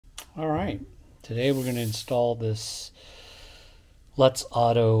All right, today we're going to install this Lutz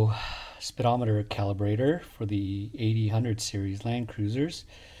Auto Speedometer Calibrator for the 80-100 series Land Cruisers.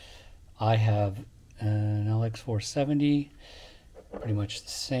 I have an LX470, pretty much the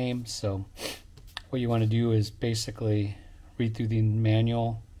same. So what you want to do is basically read through the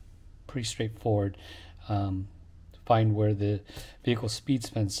manual, pretty straightforward. Find where the vehicle speed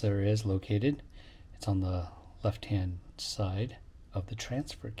sensor is located. It's on the left-hand side of the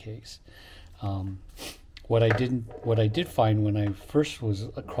transfer case. What I did find when I first was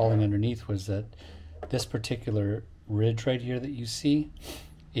crawling underneath was that this particular ridge right here that you see,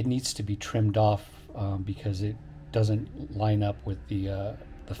 it needs to be trimmed off because it doesn't line up with the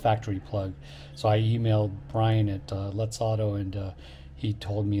factory plug. So I emailed Brian at Lutz Auto, and he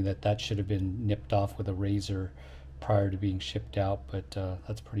told me that that should have been nipped off with a razor prior to being shipped out. But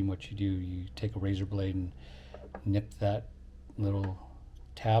that's pretty much what you do. You take a razor blade and nip that little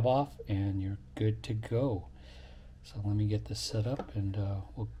tab off and you're good to go. So let me get this set up, and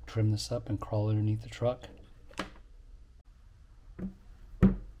we'll trim this up and crawl underneath the truck.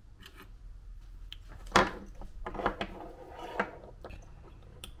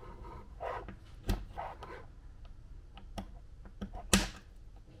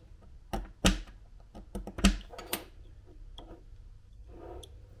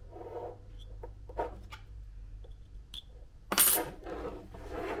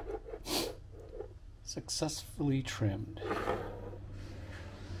 Successfully trimmed.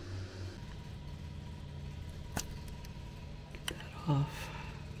 Get that off.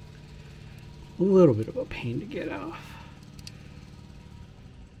 A little bit of a pain to get off.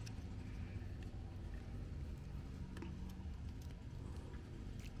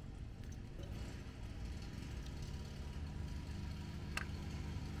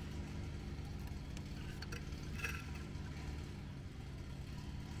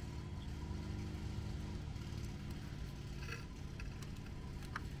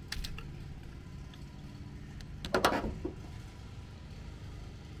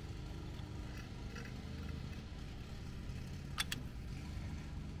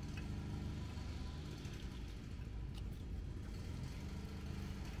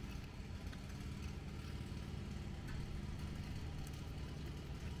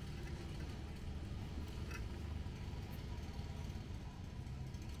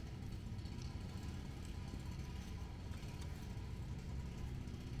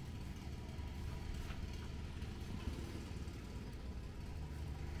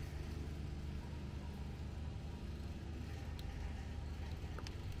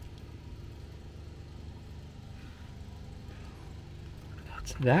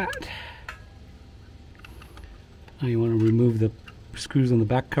 That. Now you want to remove the screws on the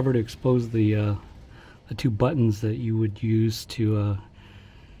back cover to expose the two buttons that you would use to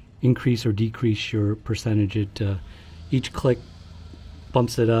increase or decrease your percentage. Each click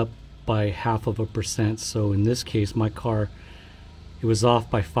bumps it up by 0.5%. So in this case, my car, it was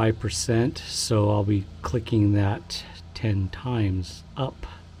off by 5%. So I'll be clicking that 10 times up.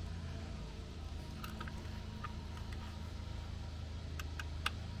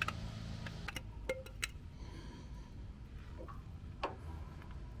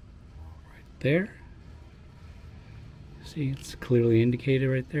 There. See, it's clearly indicated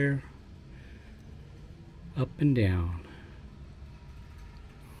right there. Up and down.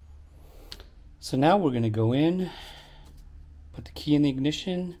 So now we're going to go in, put the key in the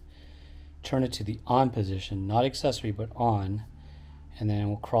ignition, turn it to the on position, not accessory but on, and then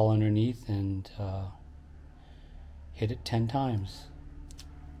we'll crawl underneath and hit it 10 times.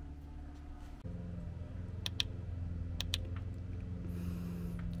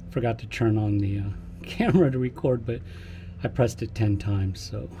 Forgot to turn on the camera to record, but I pressed it 10 times.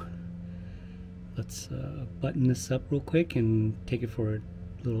 So let's button this up real quick and take it for a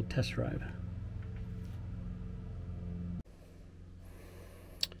little test drive.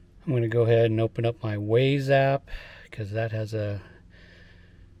 I'm going to go ahead and open up my Waze app because that has a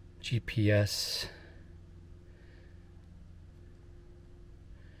GPS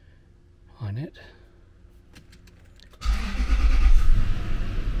on it.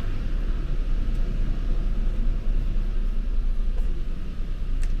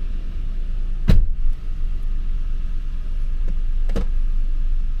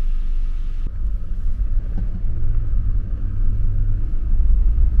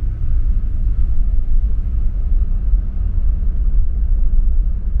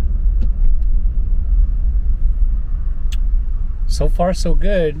 So far so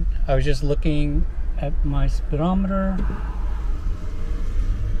good. I was just looking at my speedometer.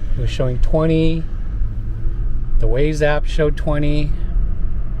 It was showing 20. The Waze app showed 20.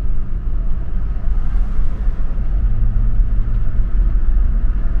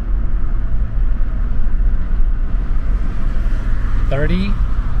 30.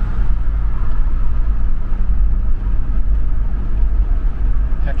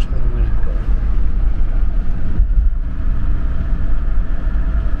 Actually, I'm going to go.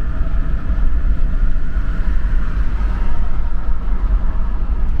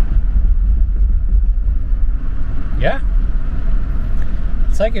 Yeah,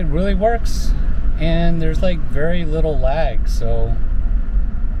 it's like it really works, and there's like very little lag, so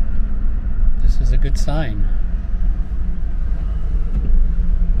this is a good sign.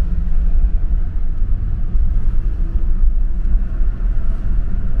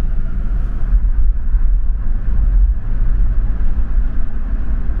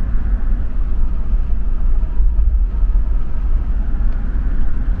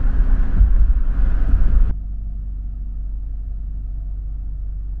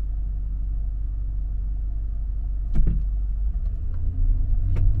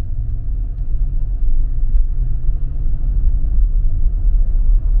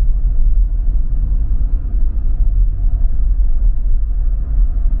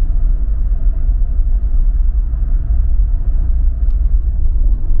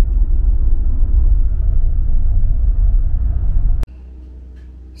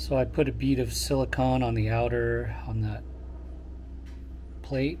 So I put a bead of silicone on the outer, on that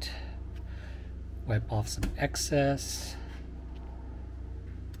plate, wipe off some excess,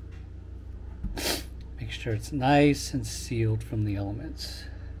 make sure it's nice and sealed from the elements.